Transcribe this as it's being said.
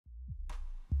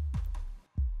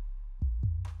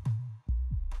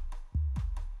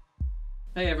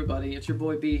Hey everybody, it's your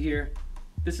boy B here.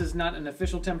 This is not an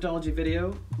official Temptology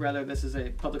video, rather this is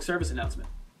a public service announcement.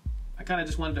 I kind of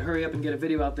just wanted to hurry up and get a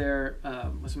video out there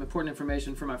with some important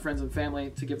information for my friends and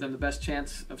family to give them the best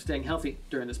chance of staying healthy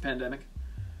during this pandemic.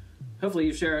 Hopefully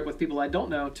you share it with people I don't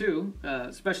know too,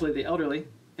 especially the elderly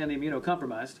and the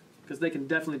immunocompromised, because they can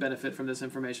definitely benefit from this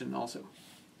information also.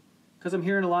 Because I'm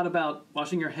hearing a lot about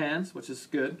washing your hands, which is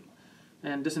good,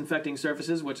 and disinfecting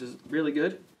surfaces, which is really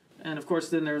good. And of course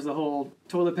then there's the whole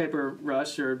toilet paper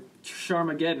rush, or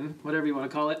CHARMI-GEDDON, whatever you want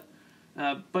to call it.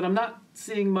 But I'm not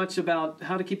seeing much about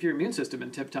how to keep your immune system in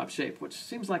tip-top shape, which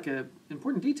seems like an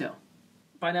important detail.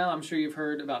 By now I'm sure you've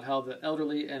heard about how the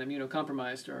elderly and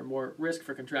immunocompromised are more at risk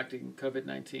for contracting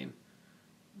COVID-19.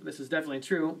 This is definitely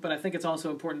true, but I think it's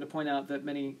also important to point out that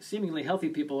many seemingly healthy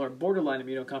people are borderline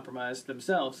immunocompromised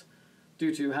themselves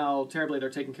due to how terribly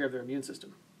they're taking care of their immune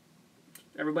system.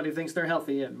 Everybody thinks they're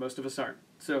healthy, and most of us aren't.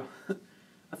 So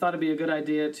I thought it'd be a good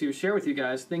idea to share with you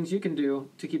guys things you can do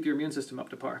to keep your immune system up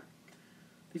to par.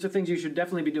 These are things you should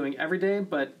definitely be doing every day,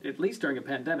 but at least during a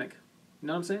pandemic. You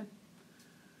know what I'm saying?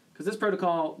 Because this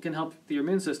protocol can help the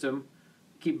immune system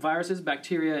keep viruses,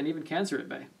 bacteria, and even cancer at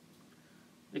bay.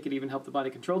 It could even help the body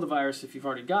control the virus if you've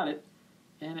already got it,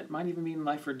 and it might even mean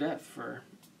life or death for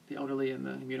the elderly and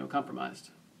the immunocompromised,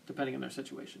 depending on their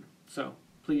situation. So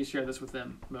please share this with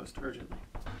them most urgently.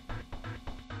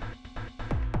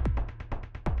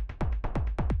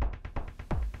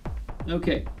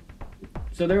 Okay,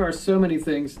 so there are so many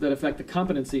things that affect the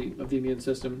competency of the immune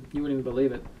system, you wouldn't even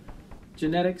believe it.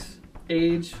 Genetics,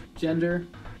 age, gender,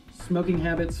 smoking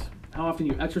habits, how often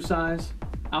you exercise,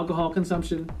 alcohol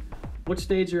consumption, which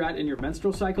stage you're at in your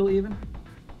menstrual cycle even,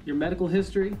 your medical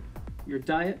history, your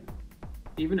diet,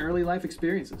 even early life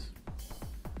experiences.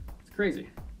 It's crazy.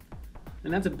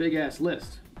 And that's a big-ass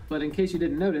list, but in case you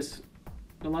didn't notice,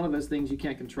 a lot of those things you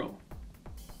can't control.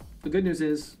 The good news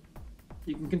is,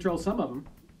 you can control some of them,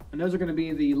 and those are going to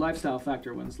be the lifestyle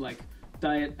factor ones, like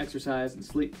diet, exercise, and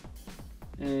sleep.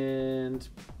 And,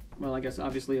 well, I guess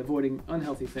obviously avoiding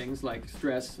unhealthy things like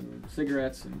stress and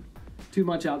cigarettes and too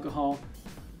much alcohol.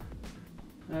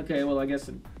 Okay, well, I guess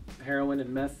heroin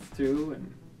and meth too,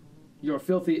 and your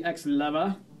filthy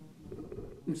ex-lover.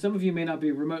 Some of you may not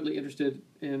be remotely interested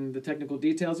in the technical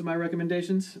details of my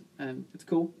recommendations, and it's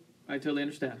cool. I totally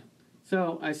understand.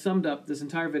 So I summed up this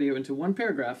entire video into one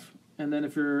paragraph, and then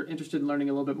if you're interested in learning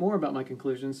a little bit more about my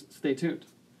conclusions, stay tuned.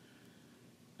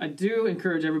 I do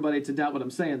encourage everybody to doubt what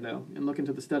I'm saying, though, and look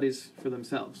into the studies for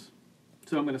themselves.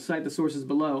 So I'm going to cite the sources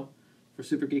below for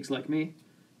super geeks like me,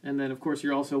 and then, of course,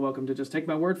 you're also welcome to just take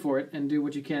my word for it and do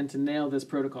what you can to nail this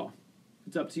protocol.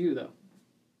 It's up to you, though.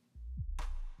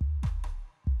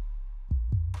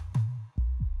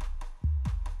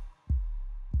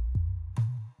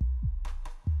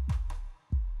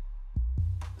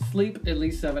 Sleep at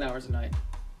least 7 hours a night.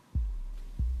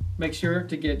 Make sure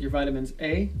to get your vitamins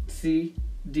A, C,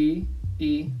 D,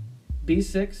 E,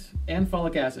 B6, and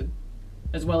folic acid,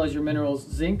 as well as your minerals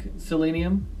zinc,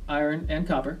 selenium, iron, and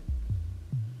copper.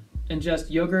 Ingest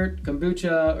yogurt,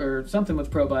 kombucha, or something with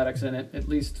probiotics in it at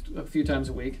least a few times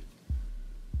a week.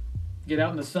 Get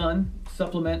out in the sun,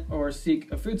 supplement or seek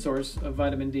a food source of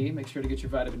vitamin D. Make sure to get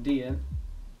your vitamin D in.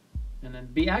 And then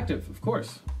be active, of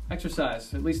course.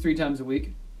 Exercise at least 3 times a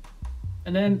week.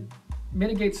 And then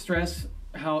mitigate stress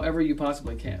however you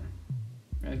possibly can.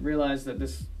 I realize that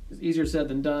this is easier said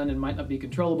than done and might not be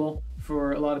controllable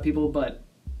for a lot of people, but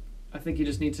I think you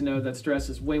just need to know that stress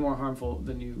is way more harmful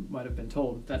than you might have been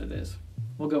told that it is.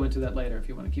 We'll go into that later if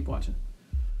you want to keep watching.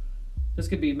 This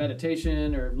could be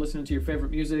meditation or listening to your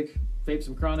favorite music, vape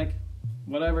some chronic,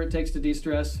 whatever it takes to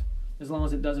de-stress, as long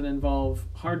as it doesn't involve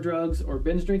hard drugs or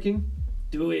binge drinking,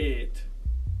 do it.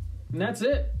 And that's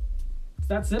it. It's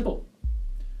that simple.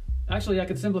 Actually, I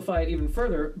could simplify it even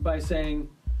further by saying,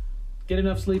 get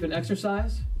enough sleep and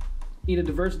exercise, eat a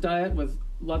diverse diet with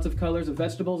lots of colors of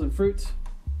vegetables and fruits,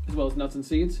 as well as nuts and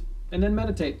seeds, and then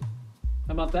meditate.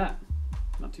 How about that?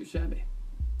 Not too shabby.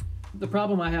 The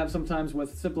problem I have sometimes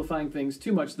with simplifying things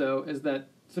too much, though, is that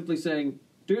simply saying,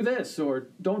 do this or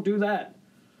don't do that,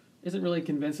 isn't really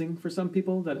convincing for some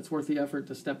people that it's worth the effort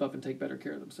to step up and take better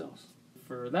care of themselves.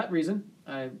 For that reason,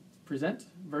 I present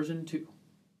version 2.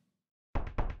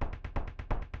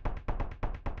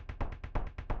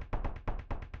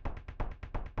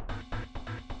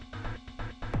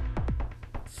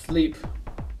 Sleep.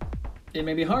 It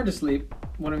may be hard to sleep,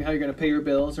 wondering how you're going to pay your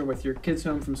bills or with your kids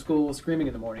home from school screaming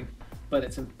in the morning, but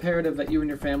it's imperative that you and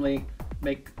your family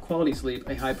make quality sleep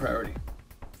a high priority.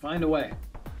 Find a way.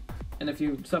 And if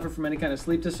you suffer from any kind of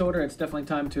sleep disorder, it's definitely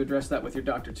time to address that with your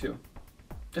doctor too.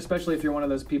 Especially if you're one of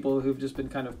those people who've just been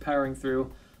kind of powering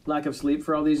through lack of sleep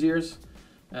for all these years.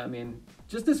 I mean,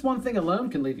 just this one thing alone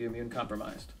can leave you immune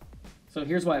compromised. So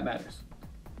here's why it matters.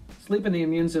 Sleep and the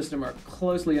immune system are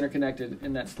closely interconnected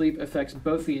in that sleep affects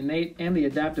both the innate and the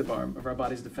adaptive arm of our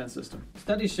body's defense system.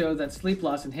 Studies show that sleep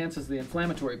loss enhances the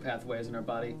inflammatory pathways in our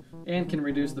body and can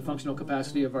reduce the functional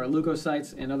capacity of our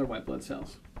leukocytes and other white blood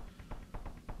cells.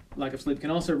 Lack of sleep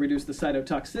can also reduce the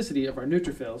cytotoxicity of our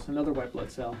neutrophils, another white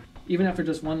blood cell, even after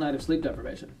just one night of sleep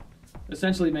deprivation,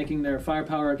 essentially making their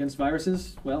firepower against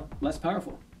viruses, well, less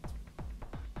powerful.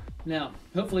 Now,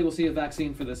 hopefully we'll see a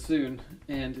vaccine for this soon,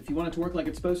 and if you want it to work like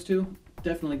it's supposed to,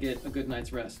 definitely get a good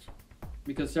night's rest.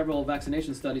 Because several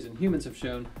vaccination studies in humans have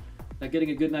shown that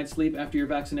getting a good night's sleep after your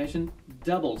vaccination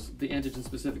doubles the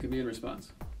antigen-specific immune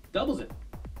response. Doubles it.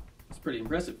 It's pretty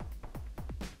impressive.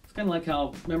 It's kind of like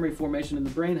how memory formation in the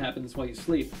brain happens while you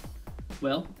sleep.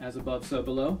 Well, as above, so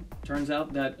below. Turns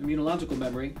out that immunological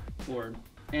memory, or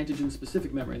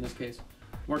antigen-specific memory in this case,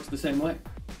 works the same way.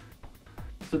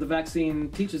 So the vaccine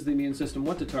teaches the immune system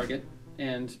what to target,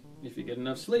 and if you get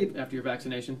enough sleep after your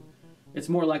vaccination, it's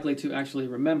more likely to actually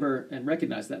remember and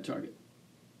recognize that target.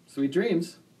 Sweet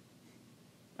dreams,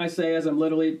 I say as I'm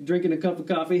literally drinking a cup of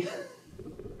coffee.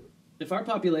 If our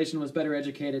population was better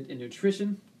educated in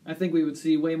nutrition, I think we would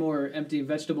see way more empty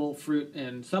vegetable, fruit,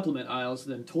 and supplement aisles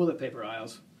than toilet paper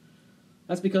aisles.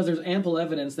 That's because there's ample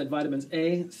evidence that vitamins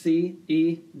A, C,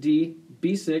 E, D,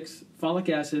 B6, folic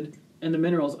acid, and the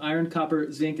minerals iron,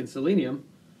 copper, zinc, and selenium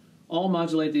all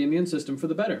modulate the immune system for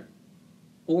the better,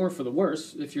 or for the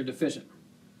worse if you're deficient.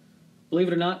 Believe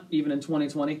it or not, even in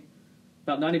 2020,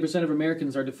 about 90% of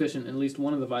Americans are deficient in at least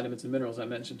one of the vitamins and minerals I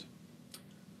mentioned.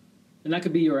 And that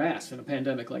could be your ass in a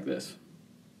pandemic like this.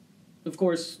 Of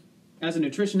course, as a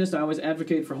nutritionist, I always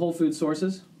advocate for whole food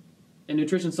sources. In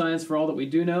nutrition science, for all that we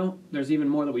do know, there's even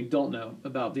more that we don't know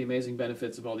about the amazing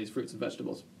benefits of all these fruits and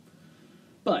vegetables.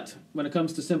 But when it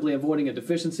comes to simply avoiding a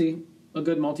deficiency, a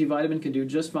good multivitamin can do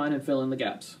just fine and fill in the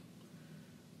gaps.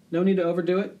 No need to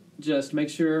overdo it, just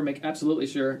make absolutely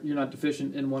sure you're not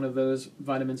deficient in one of those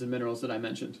vitamins and minerals that I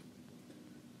mentioned.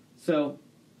 So,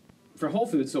 for whole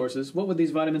food sources, what would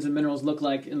these vitamins and minerals look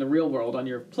like in the real world on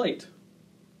your plate?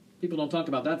 People don't talk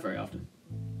about that very often.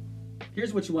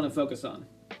 Here's what you want to focus on.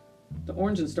 The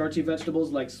orange and starchy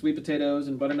vegetables like sweet potatoes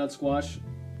and butternut squash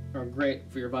are great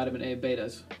for your vitamin A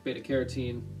betas,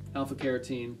 beta-carotene,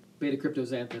 alpha-carotene,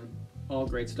 beta-cryptoxanthin, all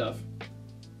great stuff.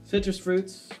 Citrus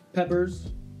fruits,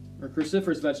 peppers, or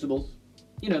cruciferous vegetables,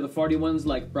 you know, the farty ones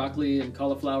like broccoli and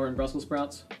cauliflower and Brussels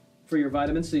sprouts, for your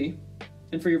vitamin C.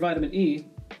 And for your vitamin E,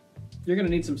 you're going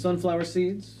to need some sunflower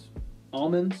seeds,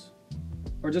 almonds,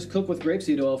 or just cook with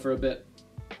grapeseed oil for a bit.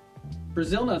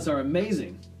 Brazil nuts are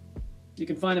amazing. You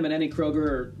can find them at any Kroger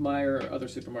or Meijer or other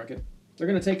supermarket. They're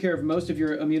going to take care of most of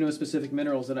your immunospecific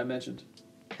minerals that I mentioned.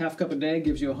 Half cup a day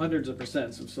gives you hundreds of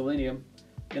percents of selenium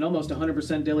and almost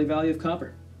 100% daily value of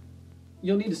copper.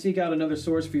 You'll need to seek out another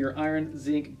source for your iron,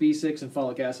 zinc, B6, and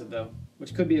folic acid though,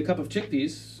 which could be a cup of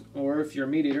chickpeas, or if you're a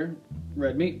meat eater,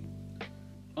 red meat.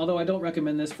 Although I don't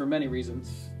recommend this for many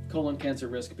reasons, colon cancer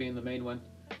risk being the main one.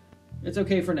 It's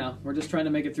okay for now, we're just trying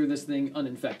to make it through this thing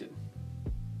uninfected.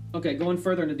 Okay, going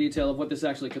further into detail of what this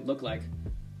actually could look like.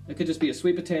 It could just be a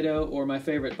sweet potato or my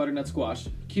favorite butternut squash,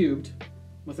 cubed,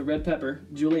 with a red pepper,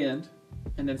 julienne,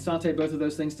 and then saute both of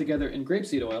those things together in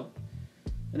grapeseed oil,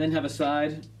 and then have a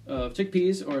side of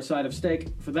chickpeas or a side of steak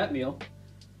for that meal.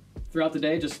 Throughout the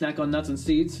day, just snack on nuts and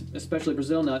seeds, especially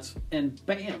Brazil nuts, and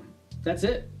bam! That's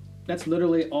it. That's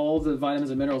literally all the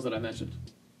vitamins and minerals that I mentioned.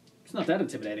 It's not that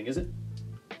intimidating, is it?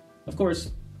 Of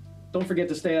course, don't forget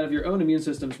to stay out of your own immune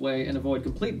system's way and avoid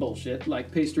complete bullshit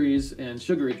like pastries and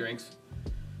sugary drinks.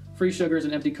 Free sugars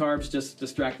and empty carbs just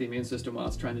distract the immune system while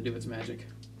it's trying to do its magic.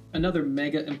 Another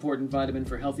mega important vitamin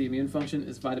for healthy immune function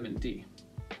is vitamin D,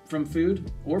 from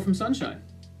food or from sunshine.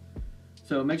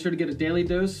 So make sure to get a daily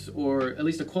dose or at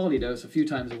least a quality dose a few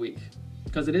times a week,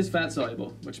 because it is fat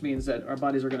soluble, which means that our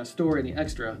bodies are going to store any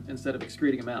extra instead of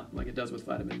excreting them out like it does with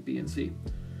vitamin B and C.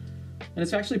 And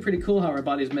it's actually pretty cool how our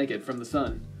bodies make it from the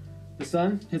sun. The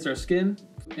sun hits our skin,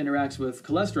 interacts with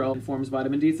cholesterol, and forms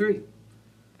vitamin D3,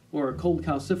 or cold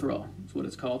calciferol is what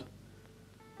it's called.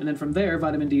 And then from there,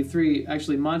 vitamin D3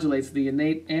 actually modulates the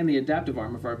innate and the adaptive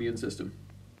arm of our immune system.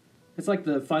 It's like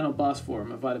the final boss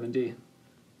form of vitamin D.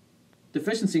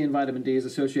 Deficiency in vitamin D is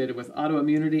associated with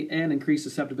autoimmunity and increased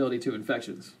susceptibility to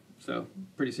infections. So,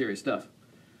 pretty serious stuff.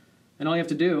 And all you have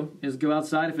to do is go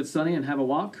outside if it's sunny and have a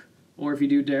walk, or if you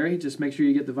do dairy, just make sure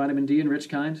you get the vitamin D enriched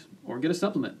kind, or get a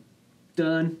supplement.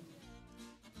 Done.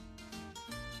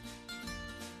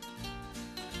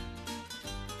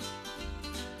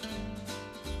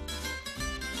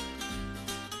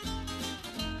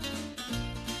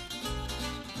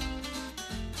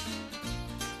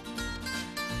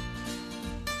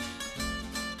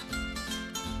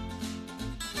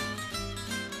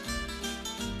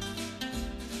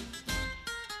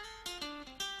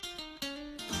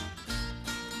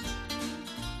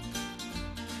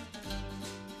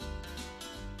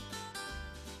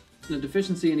 A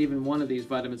deficiency in even one of these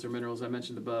vitamins or minerals I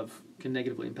mentioned above can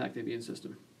negatively impact the immune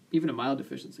system, even a mild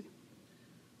deficiency.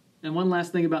 And one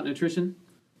last thing about nutrition.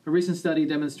 A recent study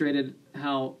demonstrated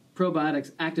how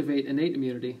probiotics activate innate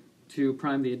immunity to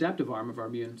prime the adaptive arm of our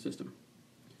immune system.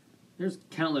 There's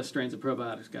countless strains of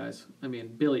probiotics, guys. I mean,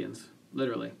 billions,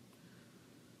 literally.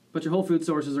 But your whole food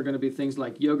sources are going to be things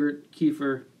like yogurt,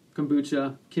 kefir,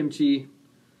 kombucha, kimchi.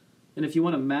 And if you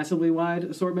want a massively wide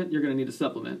assortment, you're going to need a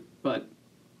supplement. But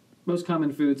most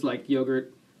common foods like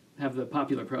yogurt have the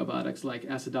popular probiotics like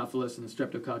acidophilus and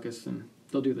streptococcus, and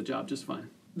they'll do the job just fine.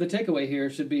 The takeaway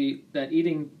here should be that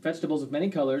eating vegetables of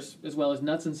many colors, as well as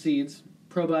nuts and seeds,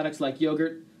 probiotics like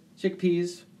yogurt,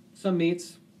 chickpeas, some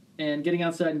meats, and getting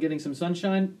outside and getting some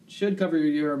sunshine should cover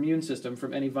your immune system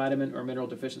from any vitamin or mineral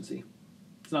deficiency.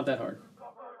 It's not that hard.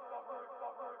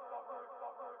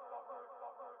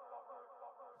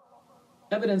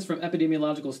 Evidence from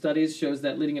epidemiological studies shows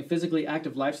that leading a physically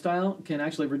active lifestyle can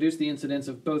actually reduce the incidence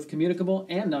of both communicable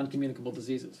and non-communicable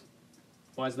diseases.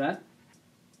 Why is that?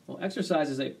 Well, exercise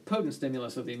is a potent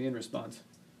stimulus of the immune response,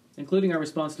 including our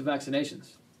response to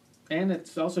vaccinations. And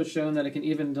it's also shown that it can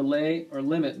even delay or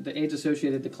limit the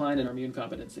age-associated decline in our immune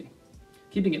competency,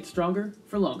 keeping it stronger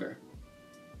for longer.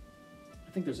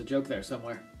 I think there's a joke there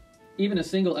somewhere. Even a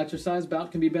single exercise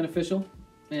bout can be beneficial,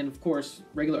 and of course,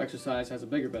 regular exercise has a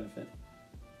bigger benefit,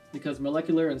 because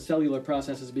molecular and cellular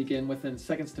processes begin within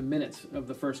seconds to minutes of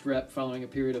the first rep following a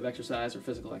period of exercise or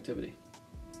physical activity.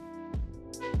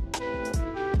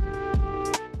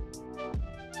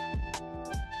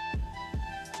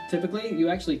 Typically, you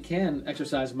actually can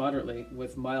exercise moderately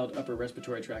with mild upper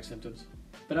respiratory tract symptoms,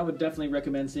 but I would definitely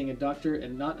recommend seeing a doctor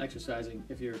and not exercising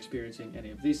if you're experiencing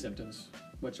any of these symptoms,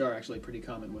 which are actually pretty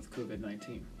common with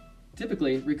COVID-19.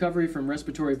 Typically, recovery from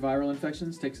respiratory viral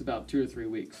infections takes about 2 to 3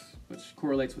 weeks, which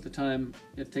correlates with the time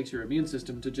it takes your immune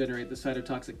system to generate the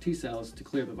cytotoxic T cells to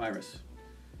clear the virus.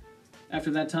 After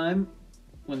that time,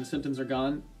 when the symptoms are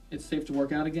gone, it's safe to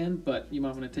work out again, but you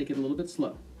might want to take it a little bit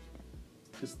slow.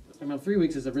 Because 3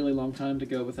 weeks is a really long time to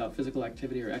go without physical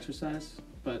activity or exercise,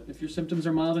 but if your symptoms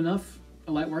are mild enough,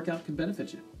 a light workout can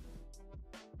benefit you.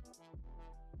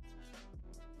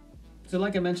 So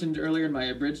like I mentioned earlier in my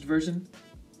abridged version,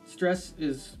 stress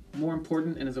is more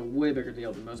important and is a way bigger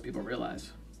deal than most people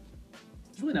realize.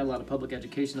 There's really not a lot of public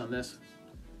education on this.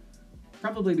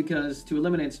 Probably because to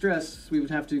eliminate stress, we would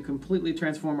have to completely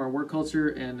transform our work culture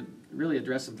and really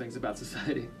address some things about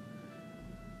society.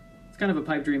 It's kind of a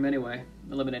pipe dream anyway,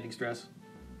 eliminating stress.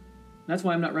 That's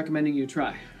why I'm not recommending you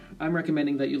try. I'm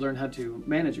recommending that you learn how to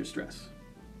manage your stress.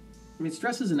 I mean,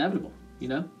 stress is inevitable, you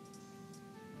know?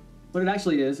 What it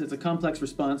actually is, it's a complex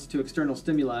response to external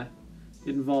stimuli.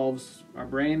 It involves our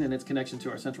brain and its connection to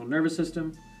our central nervous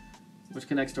system, which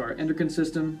connects to our endocrine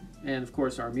system, and of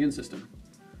course our immune system.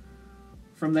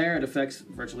 From there, it affects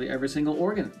virtually every single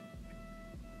organ.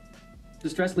 The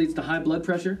stress leads to high blood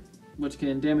pressure, which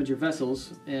can damage your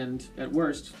vessels and, at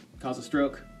worst, cause a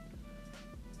stroke.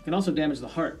 It can also damage the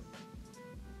heart.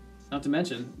 Not to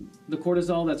mention, the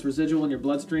cortisol that's residual in your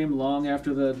bloodstream long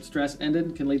after the stress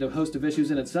ended can lead to a host of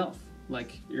issues in itself,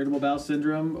 like irritable bowel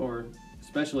syndrome or,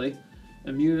 especially,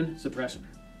 immune suppression.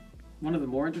 One of the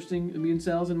more interesting immune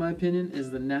cells, in my opinion,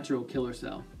 is the natural killer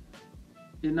cell.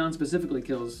 It non-specifically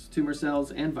kills tumor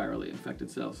cells and virally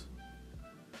infected cells.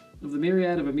 Of the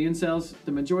myriad of immune cells,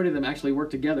 the majority of them actually work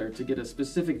together to get a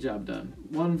specific job done.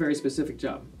 One very specific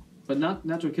job, but not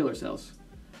natural killer cells.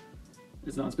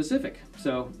 It's non-specific,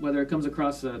 so whether it comes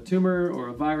across a tumor or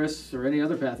a virus or any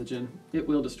other pathogen, it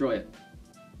will destroy it.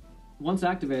 Once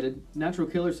activated, natural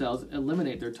killer cells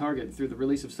eliminate their target through the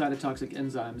release of cytotoxic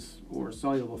enzymes or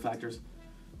soluble factors,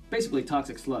 basically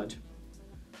toxic sludge.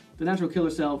 The natural killer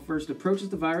cell first approaches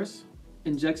the virus,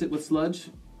 injects it with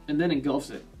sludge, and then engulfs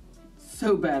it.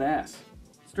 So badass.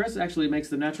 Stress actually makes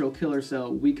the natural killer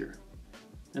cell weaker,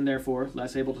 and therefore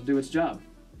less able to do its job.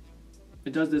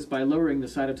 It does this by lowering the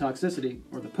cytotoxicity,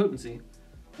 or the potency,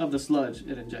 of the sludge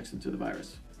it injects into the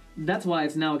virus. That's why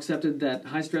it's now accepted that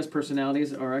high-stress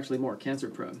personalities are actually more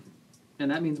cancer-prone, and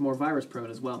that means more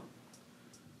virus-prone as well.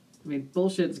 I mean,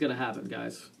 bullshit is going to happen,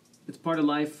 guys. It's part of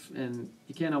life, and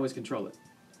you can't always control it.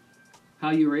 How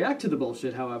you react to the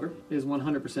bullshit, however, is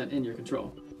 100% in your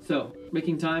control. So,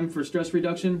 making time for stress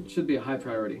reduction should be a high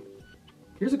priority.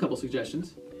 Here's a couple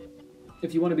suggestions.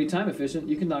 If you want to be time efficient,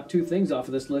 you can knock 2 things off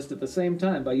of this list at the same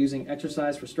time by using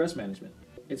exercise for stress management.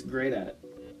 It's great at it.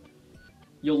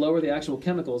 You'll lower the actual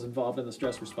chemicals involved in the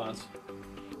stress response.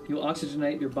 You'll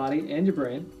oxygenate your body and your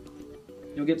brain.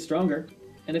 You'll get stronger.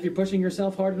 And if you're pushing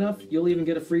yourself hard enough, you'll even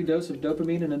get a free dose of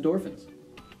dopamine and endorphins.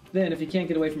 Then, if you can't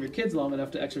get away from your kids long enough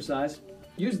to exercise,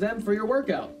 use them for your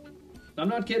workout. I'm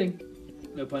not kidding.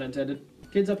 no pun intended.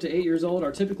 Kids up to 8 years old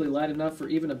are typically light enough for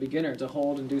even a beginner to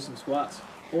hold and do some squats.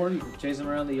 Or you can chase them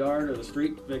around the yard or the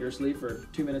street vigorously for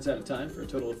 2 minutes at a time for a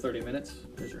total of 30 minutes.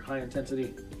 There's your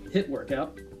high-intensity HIIT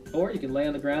workout. Or you can lay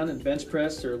on the ground and bench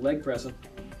press or leg press them.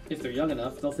 If they're young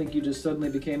enough, they'll think you just suddenly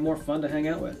became more fun to hang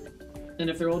out with. And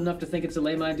if they're old enough to think it's a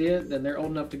lame idea, then they're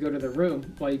old enough to go to their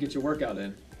room while you get your workout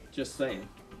in. Just saying.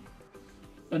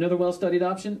 Another well-studied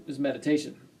option is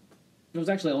meditation. It was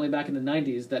actually only back in the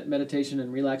 90s that meditation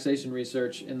and relaxation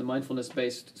research in the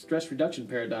mindfulness-based stress reduction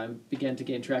paradigm began to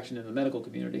gain traction in the medical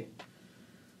community.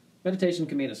 Meditation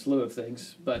can mean a slew of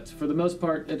things, but for the most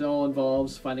part, it all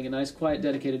involves finding a nice, quiet,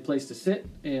 dedicated place to sit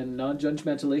and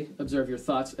non-judgmentally observe your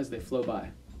thoughts as they flow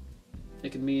by.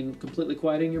 It can mean completely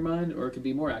quieting your mind, or it can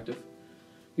be more active.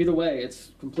 Either way,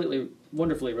 it's completely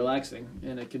wonderfully relaxing,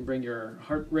 and it can bring your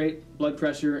heart rate, blood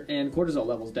pressure, and cortisol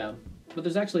levels down. But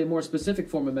there's actually a more specific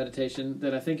form of meditation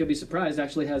that I think you'll be surprised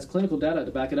actually has clinical data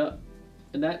to back it up,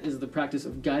 and that is the practice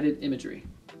of guided imagery.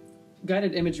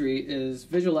 Guided imagery is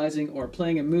visualizing or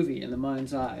playing a movie in the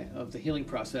mind's eye of the healing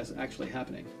process actually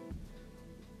happening.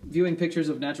 Viewing pictures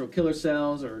of natural killer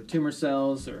cells or tumor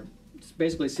cells, or just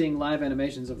basically seeing live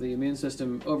animations of the immune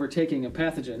system overtaking a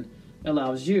pathogen,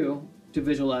 allows you to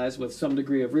visualize with some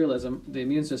degree of realism the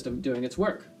immune system doing its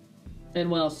work. And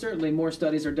while certainly more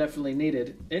studies are definitely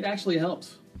needed, it actually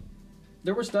helps.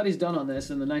 There were studies done on this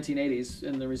in the 1980s,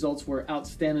 and the results were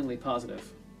outstandingly positive,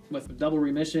 with double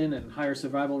remission and higher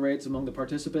survival rates among the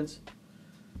participants.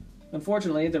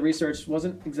 Unfortunately, the research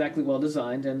wasn't exactly well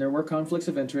designed, and there were conflicts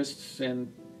of interest,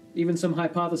 and even some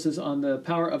hypotheses on the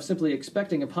power of simply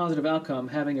expecting a positive outcome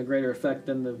having a greater effect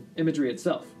than the imagery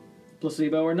itself.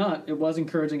 Placebo or not, it was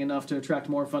encouraging enough to attract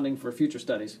more funding for future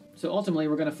studies. So ultimately,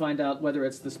 we're going to find out whether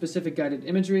it's the specific guided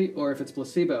imagery or if it's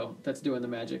placebo that's doing the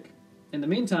magic. In the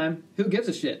meantime, who gives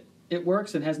a shit? It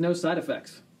works and has no side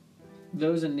effects.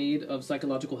 Those in need of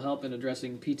psychological help in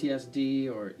addressing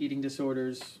PTSD or eating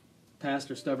disorders,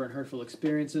 past or stubborn hurtful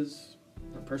experiences,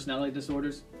 or personality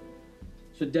disorders,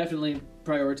 should definitely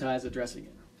prioritize addressing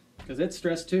it, because it's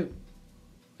stress too.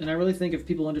 And I really think if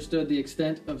people understood the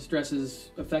extent of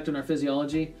stress's effect on our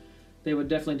physiology, they would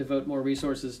definitely devote more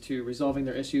resources to resolving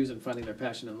their issues and finding their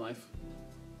passion in life.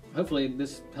 Hopefully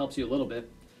this helps you a little bit.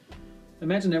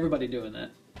 Imagine everybody doing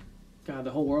that. God, the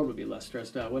whole world would be less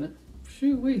stressed out, wouldn't it?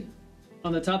 Shoo-wee.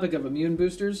 On the topic of immune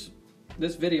boosters,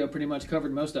 this video pretty much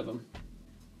covered most of them.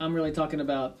 I'm really talking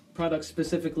about products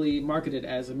specifically marketed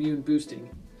as immune boosting.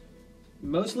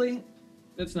 Mostly,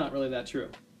 it's not really that true.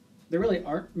 There really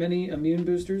aren't many immune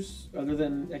boosters, other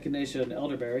than echinacea and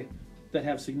elderberry, that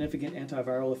have significant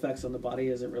antiviral effects on the body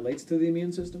as it relates to the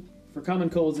immune system. For common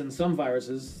colds and some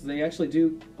viruses, they actually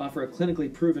do offer a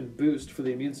clinically proven boost for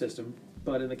the immune system,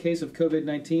 but in the case of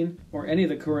COVID-19 or any of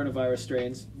the coronavirus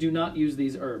strains, do not use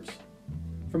these herbs.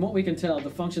 From what we can tell, the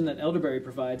function that elderberry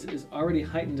provides is already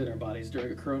heightened in our bodies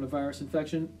during a coronavirus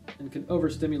infection and can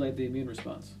overstimulate the immune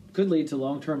response. It could lead to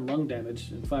long-term lung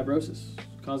damage and fibrosis,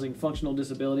 causing functional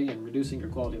disability and reducing your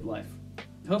quality of life.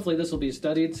 Hopefully this will be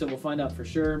studied, so we'll find out for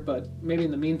sure, but maybe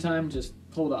in the meantime, just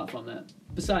hold off on that.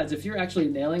 Besides, if you're actually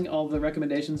nailing all the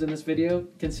recommendations in this video,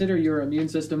 consider your immune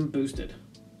system boosted.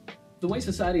 The way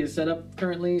society is set up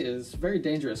currently is very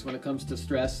dangerous when it comes to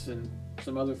stress and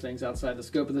some other things outside the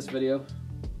scope of this video.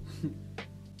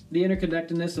 The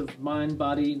interconnectedness of mind,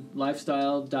 body,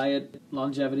 lifestyle, diet,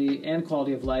 longevity, and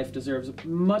quality of life deserves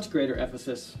much greater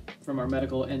emphasis from our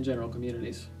medical and general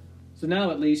communities. So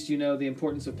now at least you know the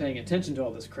importance of paying attention to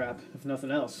all this crap, if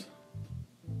nothing else.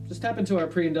 Just tap into our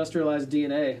pre-industrialized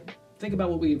DNA. Think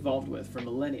about what we evolved with for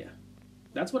millennia.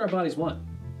 That's what our bodies want.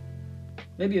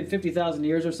 Maybe in 50,000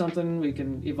 years or something, we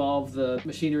can evolve the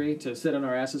machinery to sit on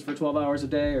our asses for 12 hours a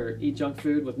day or eat junk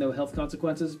food with no health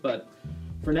consequences, but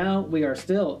for now, we are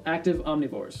still active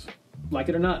omnivores, like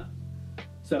it or not.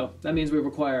 So that means we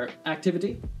require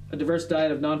activity, a diverse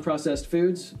diet of non-processed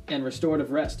foods, and restorative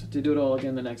rest to do it all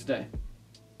again the next day.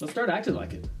 Let's start acting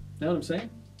like it. Know what I'm saying?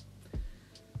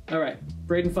 All right,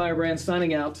 Braden Firebrand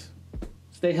signing out.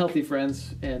 Stay healthy,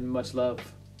 friends, and much love.